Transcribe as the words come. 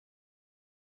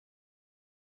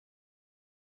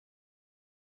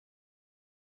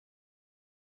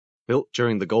Built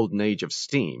during the golden age of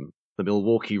steam, the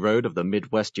Milwaukee Road of the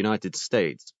Midwest United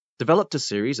States developed a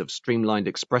series of streamlined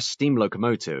express steam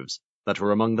locomotives that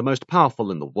were among the most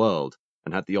powerful in the world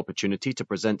and had the opportunity to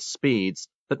present speeds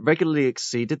that regularly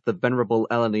exceeded the venerable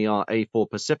LNER A4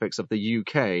 Pacifics of the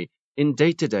UK in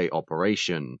day-to-day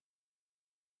operation.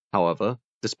 However,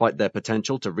 despite their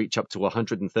potential to reach up to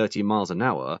 130 miles an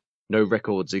hour, no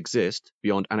records exist,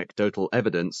 beyond anecdotal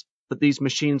evidence, that these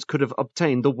machines could have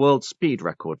obtained the world speed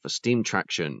record for steam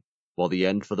traction, while the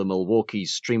end for the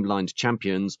Milwaukee's streamlined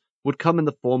champions would come in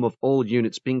the form of all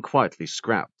units being quietly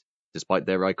scrapped, despite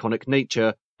their iconic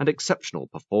nature and exceptional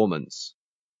performance.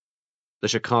 The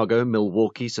Chicago,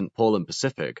 Milwaukee, St. Paul and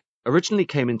Pacific originally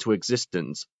came into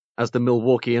existence as the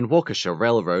Milwaukee and Waukesha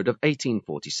Railroad of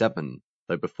 1847,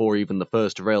 though before even the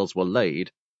first rails were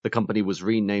laid, the company was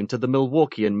renamed to the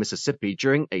Milwaukee and Mississippi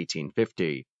during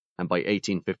 1850, and by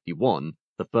 1851,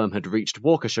 the firm had reached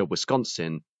Waukesha,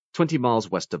 Wisconsin, 20 miles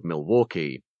west of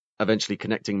Milwaukee, eventually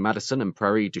connecting Madison and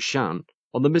Prairie du Chien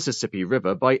on the Mississippi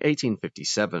River by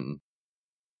 1857.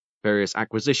 Various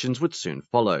acquisitions would soon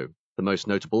follow, the most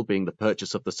notable being the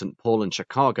purchase of the St. Paul and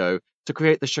Chicago to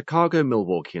create the Chicago,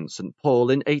 Milwaukee and St.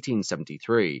 Paul in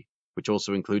 1873, which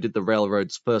also included the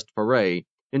railroad's first foray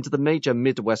into the major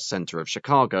Midwest center of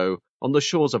Chicago on the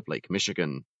shores of Lake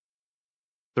Michigan.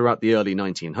 Throughout the early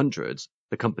 1900s,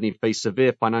 the company faced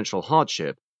severe financial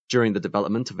hardship during the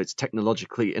development of its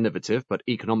technologically innovative but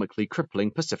economically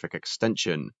crippling Pacific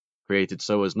extension, created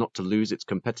so as not to lose its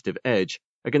competitive edge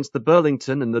against the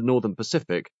Burlington and the Northern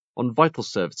Pacific on vital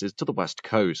services to the West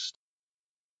Coast.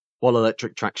 While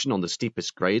electric traction on the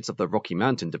steepest grades of the Rocky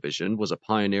Mountain Division was a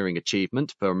pioneering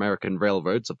achievement for American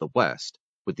railroads of the West,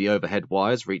 with the overhead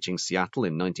wires reaching Seattle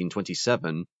in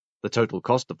 1927, the total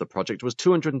cost of the project was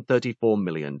 $234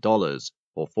 million,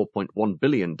 or $4.1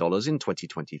 billion in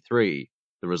 2023,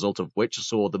 the result of which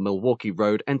saw the Milwaukee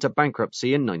Road enter bankruptcy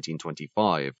in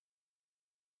 1925.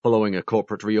 Following a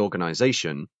corporate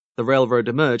reorganization, the railroad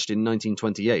emerged in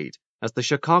 1928 as the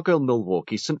Chicago,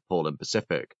 Milwaukee, St. Paul and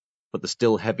Pacific, but the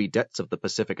still heavy debts of the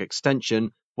Pacific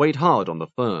extension weighed hard on the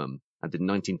firm, and in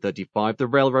 1935 the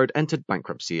railroad entered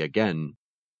bankruptcy again.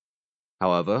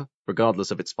 However,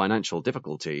 regardless of its financial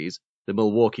difficulties, the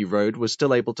Milwaukee Road was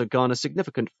still able to garner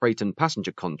significant freight and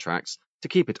passenger contracts to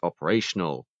keep it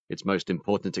operational, its most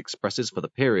important expresses for the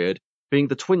period being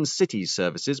the Twin Cities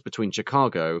services between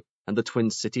Chicago and the Twin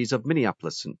Cities of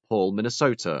Minneapolis-Saint Paul,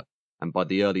 Minnesota, and by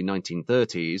the early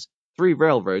 1930s, three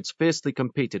railroads fiercely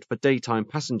competed for daytime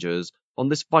passengers on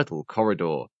this vital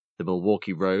corridor: the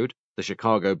Milwaukee Road, the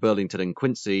Chicago, Burlington and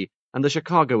Quincy, and the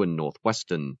Chicago and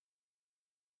Northwestern.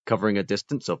 Covering a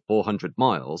distance of 400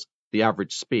 miles, the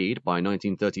average speed by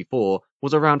 1934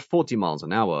 was around 40 miles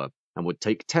an hour and would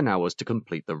take 10 hours to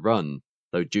complete the run,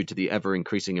 though due to the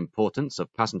ever-increasing importance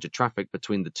of passenger traffic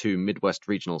between the two Midwest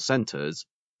regional centers,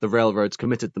 the railroads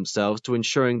committed themselves to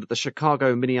ensuring that the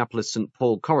Chicago-Minneapolis-St.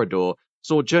 Paul corridor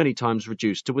saw journey times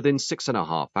reduced to within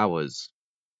 6.5 hours.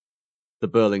 The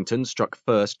Burlington struck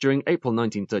first during April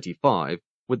 1935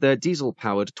 with their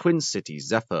diesel-powered Twin Cities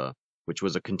Zephyr, which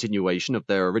was a continuation of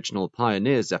their original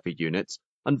Pioneer Zephyr units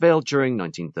unveiled during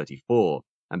 1934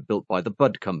 and built by the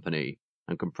Budd Company,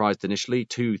 and comprised initially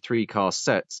two 3-car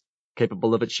sets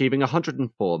capable of achieving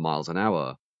 104 miles an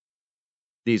hour.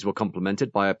 These were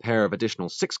complemented by a pair of additional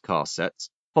 6-car sets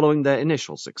following their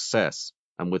initial success,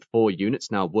 and with 4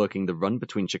 units now working the run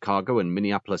between Chicago and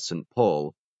Minneapolis-St.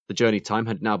 Paul, the journey time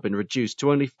had now been reduced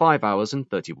to only 5 hours and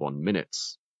 31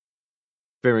 minutes.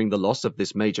 Fearing the loss of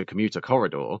this major commuter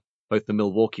corridor, both the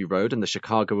Milwaukee Road and the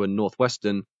Chicago and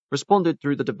Northwestern responded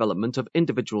through the development of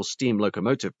individual steam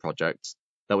locomotive projects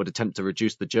that would attempt to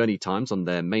reduce the journey times on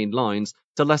their main lines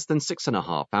to less than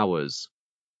 6.5 hours.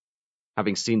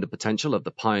 Having seen the potential of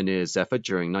the Pioneer Zephyr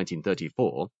during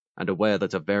 1934, and aware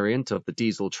that a variant of the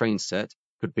diesel train set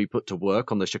could be put to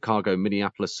work on the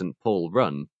Chicago-Minneapolis-St. Paul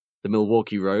run, the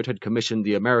Milwaukee Road had commissioned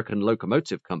the American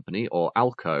Locomotive Company, or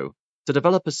ALCO, to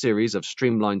develop a series of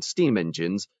streamlined steam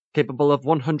engines capable of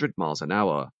 100 miles an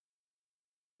hour.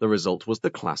 The result was the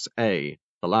Class A,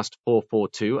 the last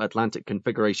 442 Atlantic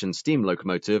configuration steam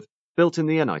locomotive built in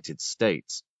the United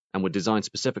States, and were designed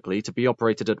specifically to be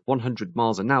operated at 100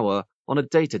 miles an hour on a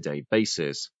day-to-day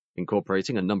basis,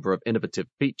 incorporating a number of innovative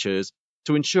features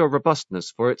to ensure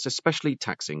robustness for its especially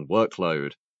taxing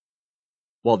workload.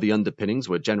 While the underpinnings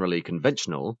were generally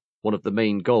conventional, one of the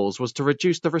main goals was to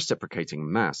reduce the reciprocating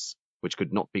mass, which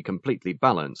could not be completely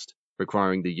balanced,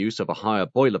 requiring the use of a higher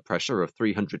boiler pressure of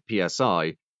 300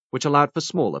 psi, which allowed for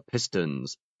smaller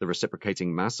pistons, the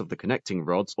reciprocating mass of the connecting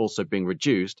rods also being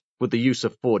reduced with the use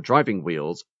of 4 driving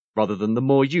wheels rather than the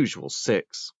more usual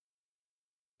 6.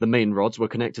 The main rods were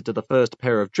connected to the first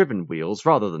pair of driven wheels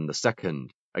rather than the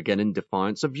second, again in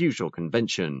defiance of usual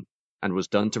convention, and was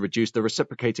done to reduce the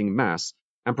reciprocating mass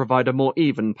and provide a more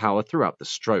even power throughout the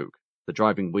stroke, the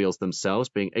driving wheels themselves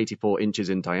being 84 inches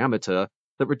in diameter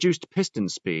that reduced piston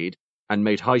speed and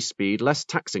made high speed less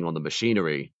taxing on the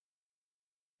machinery.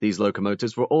 These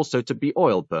locomotives were also to be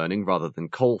oil-burning rather than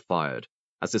coal-fired,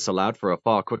 as this allowed for a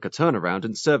far quicker turnaround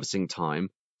and servicing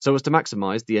time so as to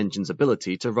maximize the engine's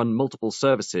ability to run multiple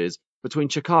services between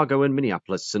Chicago and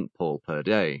Minneapolis-Saint Paul per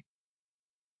day.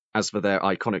 As for their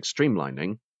iconic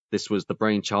streamlining, this was the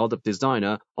brainchild of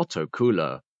designer Otto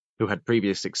Kuhler, who had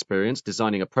previous experience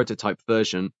designing a prototype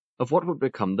version of what would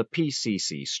become the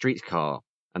PCC streetcar,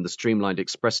 and the streamlined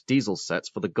express diesel sets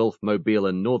for the Gulf Mobile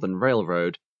and Northern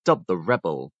Railroad, dubbed the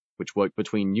Rebel, which worked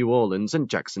between New Orleans and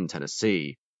Jackson,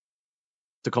 Tennessee.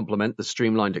 To complement the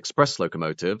streamlined express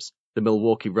locomotives, the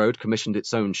Milwaukee Road commissioned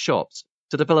its own shops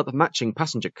to develop matching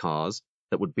passenger cars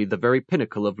that would be the very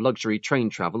pinnacle of luxury train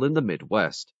travel in the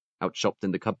Midwest, outshopped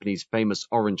in the company's famous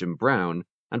orange and brown,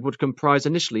 and would comprise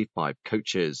initially 5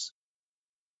 coaches.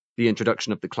 The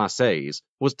introduction of the Class A's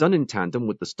was done in tandem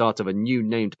with the start of a new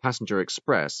named passenger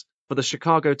express for the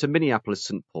Chicago to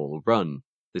Minneapolis-Saint Paul run,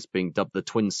 this being dubbed the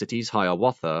Twin Cities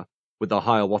Hiawatha, with the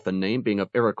Hiawatha name being of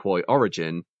Iroquois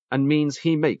origin and means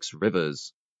he makes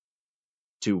rivers.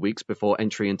 2 weeks before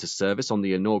entry into service on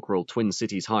the inaugural Twin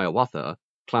Cities Hiawatha,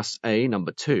 Class A No.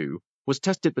 2 was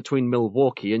tested between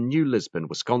Milwaukee and New Lisbon,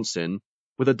 Wisconsin,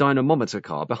 with a dynamometer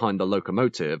car behind the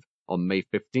locomotive on May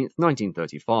 15,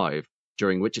 1935,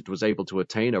 during which it was able to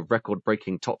attain a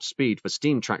record-breaking top speed for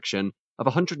steam traction of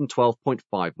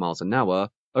 112.5 miles an hour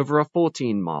over a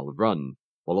 14-mile run,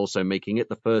 while also making it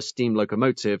the first steam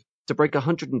locomotive to break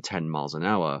 110 miles an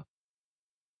hour.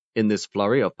 In this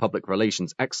flurry of public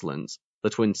relations excellence, the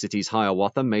Twin Cities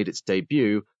Hiawatha made its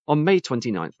debut on May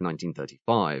 29,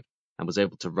 1935, and was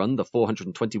able to run the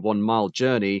 421-mile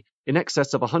journey in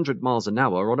excess of 100 miles an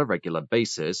hour on a regular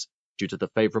basis due to the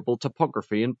favorable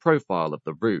topography and profile of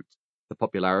the route, the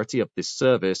popularity of this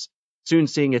service soon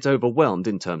seeing it overwhelmed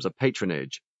in terms of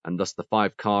patronage, and thus the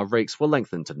 5-car rakes were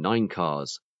lengthened to 9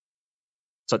 cars.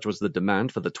 Such was the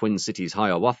demand for the Twin Cities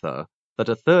Hiawatha that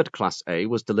a 3rd Class A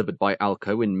was delivered by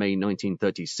Alco in May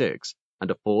 1936 and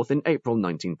a 4th in April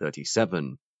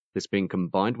 1937, this being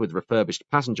combined with refurbished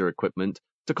passenger equipment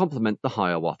to complement the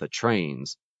Hiawatha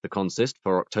trains, the consist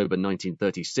for October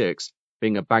 1936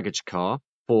 being a baggage car,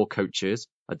 4 coaches,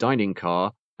 a dining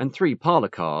car, and 3 parlor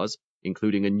cars,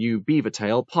 including a new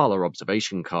Beavertail parlor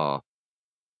observation car.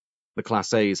 The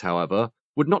Class A's, however,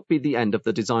 would not be the end of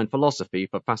the design philosophy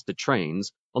for faster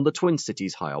trains on the Twin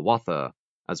Cities Hiawatha,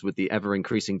 as with the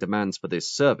ever-increasing demands for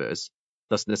this service,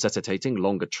 thus necessitating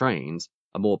longer trains,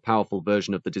 a more powerful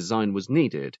version of the design was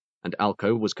needed, and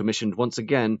Alco was commissioned once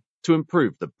again to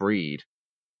improve the breed.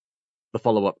 The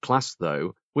follow-up class,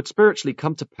 though, would spiritually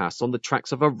come to pass on the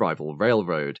tracks of a rival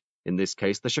railroad, in this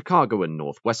case the Chicago and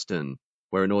Northwestern,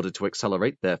 where in order to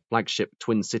accelerate their flagship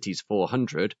Twin Cities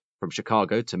 400 from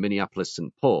Chicago to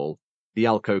Minneapolis-Saint Paul, the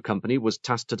Alco company was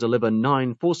tasked to deliver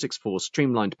 9 464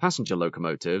 streamlined passenger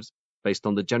locomotives based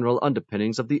on the general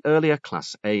underpinnings of the earlier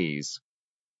Class A's.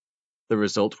 The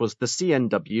result was the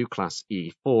CNW Class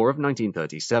E4 of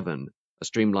 1937, a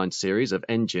streamlined series of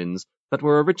engines that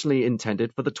were originally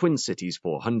intended for the Twin Cities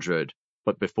 400,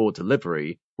 but before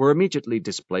delivery were immediately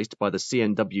displaced by the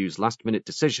CNW's last-minute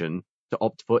decision to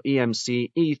opt for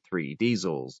EMC E3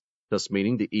 diesels, thus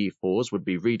meaning the E4s would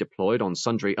be redeployed on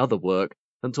sundry other work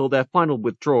until their final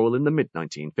withdrawal in the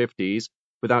mid-1950s,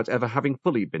 without ever having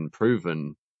fully been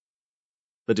proven.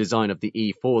 The design of the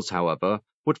E4s, however,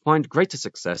 would find greater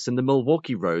success in the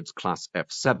Milwaukee Road's Class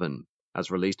F7,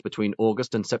 as released between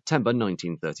August and September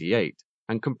 1938,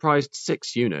 and comprised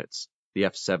 6 units, the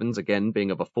F7s again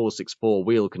being of a 464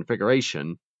 wheel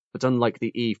configuration, but unlike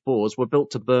the E4s were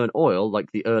built to burn oil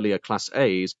like the earlier Class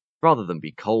A's rather than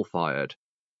be coal-fired.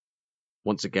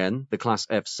 Once again, the Class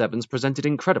F7s presented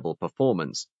incredible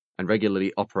performance, and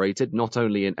regularly operated not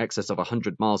only in excess of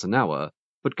 100 miles an hour,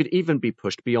 but could even be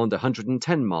pushed beyond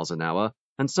 110 miles an hour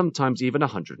and sometimes even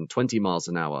 120 miles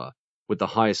an hour, with the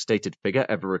highest stated figure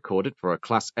ever recorded for a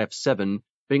Class F7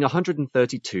 being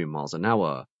 132 miles an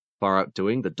hour, far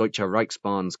outdoing the Deutsche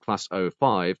Reichsbahn's Class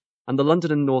 05 and the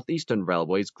London and North Eastern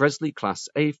Railway's Gresley Class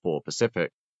A4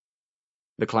 Pacific.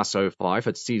 The Class 05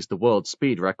 had seized the world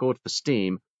speed record for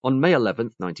steam on May 11,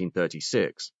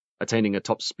 1936, attaining a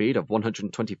top speed of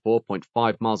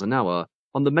 124.5 miles an hour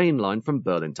on the main line from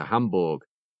Berlin to Hamburg,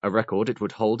 a record it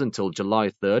would hold until July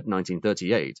 3,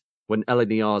 1938, when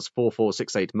LNER's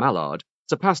 4468 Mallard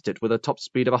surpassed it with a top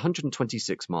speed of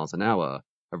 126 miles an hour,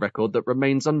 a record that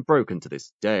remains unbroken to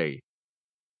this day.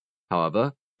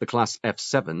 However, the Class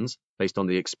F7s, based on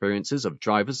the experiences of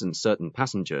drivers and certain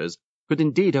passengers, could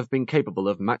indeed have been capable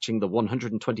of matching the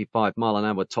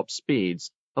 125-mile-an-hour top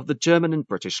speeds of the German and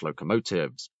British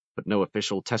locomotives, but no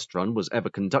official test run was ever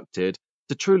conducted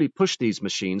to truly push these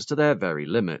machines to their very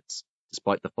limits,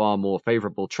 despite the far more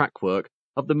favorable track work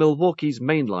of the Milwaukee's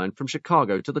main line from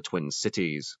Chicago to the Twin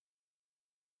Cities.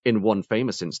 In one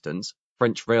famous instance,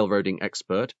 French railroading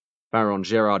expert Baron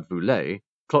Gérard Voulet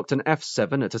clocked an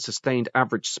F7 at a sustained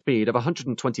average speed of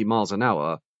 120 miles an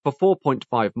hour for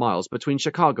 4.5 miles between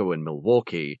Chicago and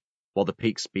Milwaukee, while the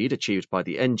peak speed achieved by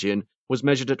the engine was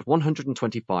measured at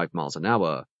 125 miles an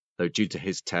hour, though due to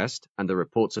his test and the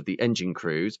reports of the engine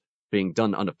crews being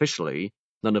done unofficially,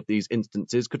 none of these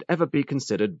instances could ever be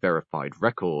considered verified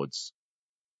records.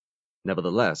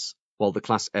 Nevertheless, while the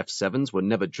Class F7s were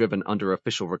never driven under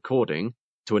official recording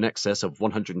to an excess of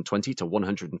 120 to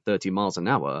 130 miles an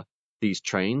hour, these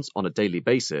trains, on a daily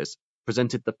basis,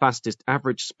 presented the fastest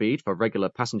average speed for regular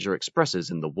passenger expresses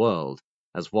in the world,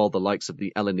 as while the likes of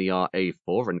the LNER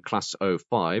A4 and Class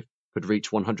 05 could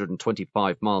reach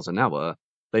 125 miles an hour,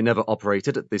 they never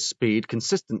operated at this speed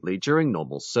consistently during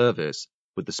normal service,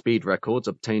 with the speed records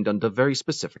obtained under very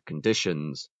specific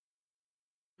conditions.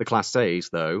 The Class A's,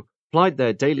 though, plied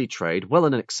their daily trade well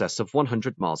in excess of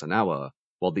 100 miles an hour,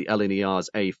 while the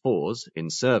LNER's A4s, in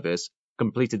service,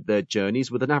 completed their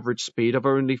journeys with an average speed of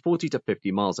only 40 to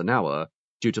 50 miles an hour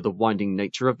due to the winding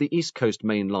nature of the East Coast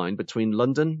main line between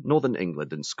London, Northern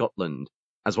England and Scotland,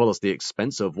 as well as the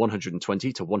expense of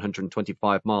 120 to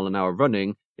 125 mile an hour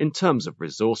running in terms of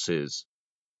resources.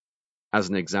 As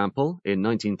an example, in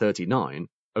 1939,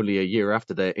 only a year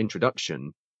after their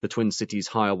introduction, the Twin Cities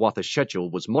Hiawatha schedule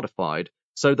was modified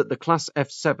so that the Class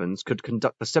F7s could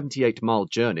conduct the 78-mile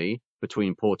journey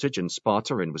between Portage and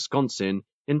Sparta in Wisconsin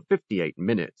in 58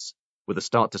 minutes, with a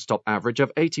start-to-stop average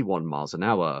of 81 miles an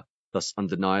hour, thus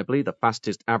undeniably the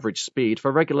fastest average speed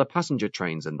for regular passenger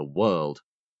trains in the world.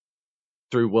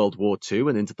 Through World War II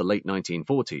and into the late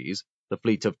 1940s, the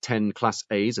fleet of 10 Class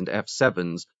A's and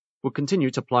F7s would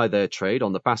continue to ply their trade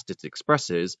on the fastest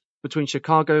expresses between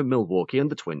Chicago, Milwaukee,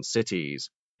 and the Twin Cities,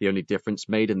 the only difference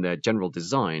made in their general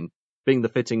design being the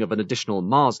fitting of an additional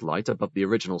Mars light above the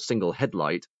original single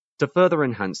headlight to further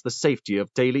enhance the safety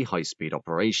of daily high-speed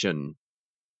operation.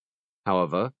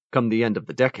 However, come the end of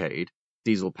the decade,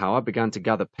 diesel power began to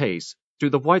gather pace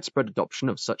through the widespread adoption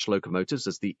of such locomotives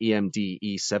as the EMD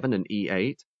E7 and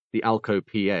E8, the Alco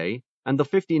PA, and the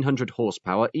 1500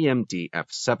 horsepower EMD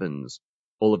F7s,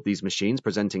 all of these machines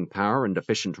presenting power and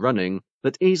efficient running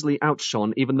that easily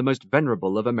outshone even the most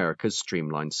venerable of America's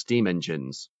streamlined steam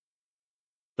engines.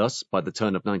 Thus, by the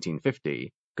turn of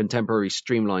 1950, contemporary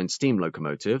streamlined steam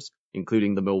locomotives,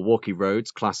 including the Milwaukee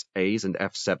Road's Class A's and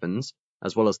F7s,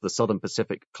 as well as the Southern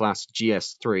Pacific Class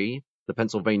GS3, the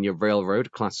Pennsylvania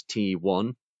Railroad Class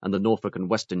T1, and the Norfolk and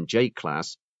Western J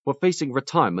Class, were facing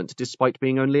retirement despite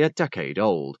being only a decade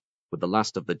old, with the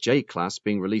last of the J Class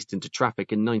being released into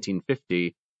traffic in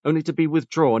 1950, only to be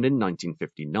withdrawn in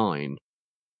 1959.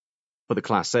 For the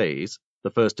Class A's,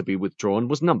 the first to be withdrawn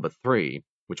was number 3,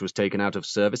 which was taken out of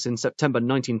service in September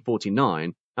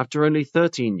 1949 after only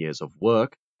 13 years of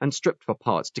work and stripped for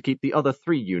parts to keep the other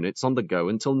 3 units on the go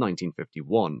until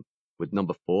 1951, with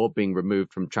number 4 being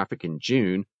removed from traffic in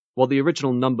June, while the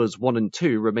original numbers 1 and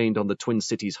 2 remained on the Twin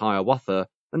Cities Hiawatha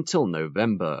until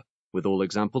November, with all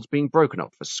examples being broken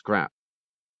up for scrap.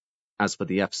 As for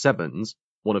the F7s,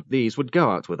 one of these would go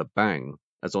out with a bang,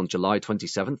 as on July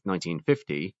 27,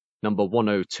 1950, number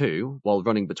 102, while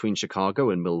running between Chicago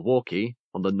and Milwaukee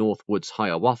on the Northwoods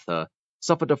Hiawatha,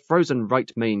 suffered a frozen right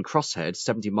main crosshead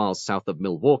 70 miles south of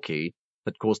Milwaukee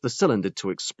that caused the cylinder to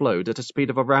explode at a speed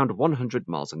of around 100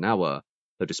 miles an hour,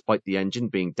 though despite the engine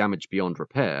being damaged beyond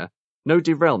repair, no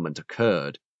derailment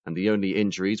occurred, and the only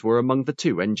injuries were among the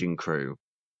 2 engine crew.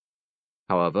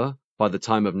 However, by the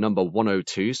time of number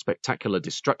 102's spectacular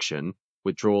destruction,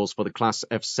 withdrawals for the Class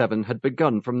F7 had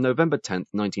begun from November 10,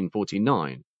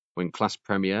 1949, when Class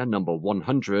Premier number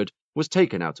 100 was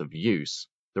taken out of use,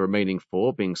 the remaining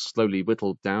 4 being slowly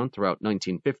whittled down throughout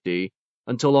 1950,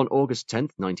 until on August 10,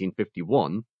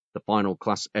 1951, the final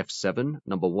Class F7,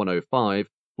 number 105,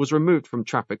 was removed from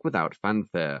traffic without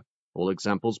fanfare, all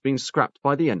examples being scrapped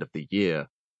by the end of the year.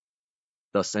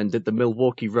 Thus ended the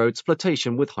Milwaukee Road's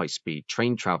flirtation with high-speed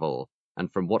train travel,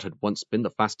 and from what had once been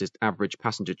the fastest average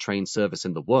passenger train service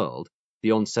in the world,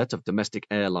 the onset of domestic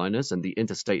airliners and the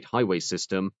interstate highway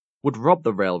system would rob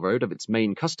the railroad of its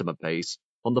main customer base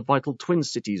on the vital Twin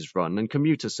Cities run and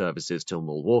commuter services till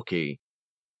Milwaukee.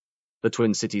 The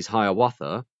Twin Cities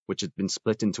Hiawatha, which had been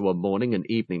split into a morning and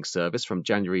evening service from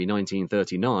January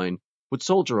 1939, would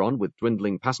soldier on with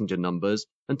dwindling passenger numbers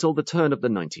until the turn of the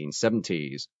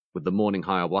 1970s, with the morning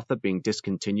Hiawatha being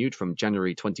discontinued from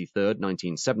January 23,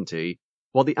 1970,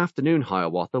 while the afternoon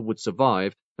Hiawatha would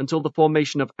survive until the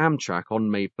formation of Amtrak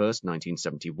on May 1,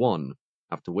 1971,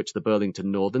 after which the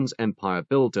Burlington Northern's Empire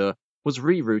Builder was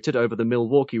rerouted over the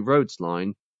Milwaukee Road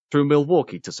line through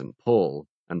Milwaukee to St. Paul,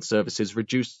 and services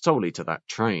reduced solely to that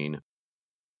train.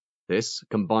 This,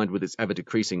 combined with its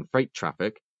ever-decreasing freight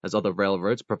traffic, as other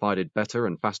railroads provided better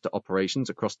and faster operations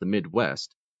across the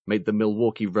Midwest, made the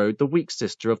Milwaukee Road the weak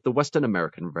sister of the Western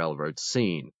American railroad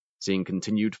scene, seeing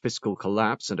continued fiscal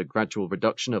collapse and a gradual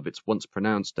reduction of its once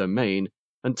pronounced domain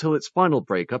until its final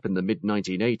breakup in the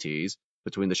mid-1980s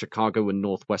between the Chicago and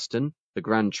Northwestern, the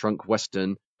Grand Trunk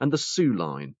Western, and the Soo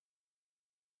Line.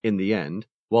 In the end,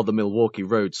 while the Milwaukee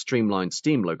Road streamlined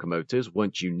steam locomotives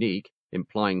weren't unique,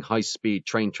 implying high-speed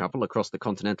train travel across the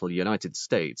continental United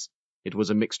States, it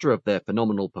was a mixture of their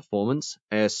phenomenal performance,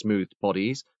 air-smoothed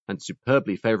bodies, and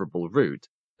superbly favorable route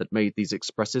that made these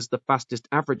expresses the fastest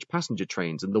average passenger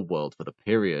trains in the world for the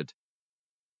period.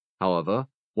 However,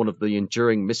 one of the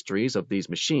enduring mysteries of these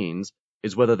machines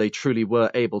is whether they truly were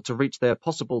able to reach their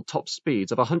possible top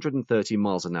speeds of 130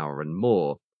 miles an hour and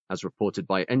more, as reported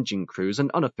by engine crews and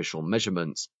unofficial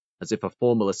measurements, as if a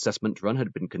formal assessment run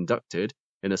had been conducted,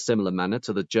 in a similar manner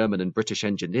to the German and British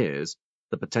engineers.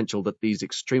 The potential that these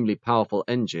extremely powerful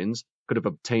engines could have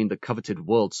obtained the coveted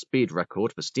world speed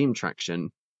record for steam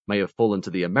traction may have fallen to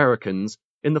the Americans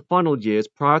in the final years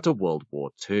prior to World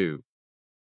War II.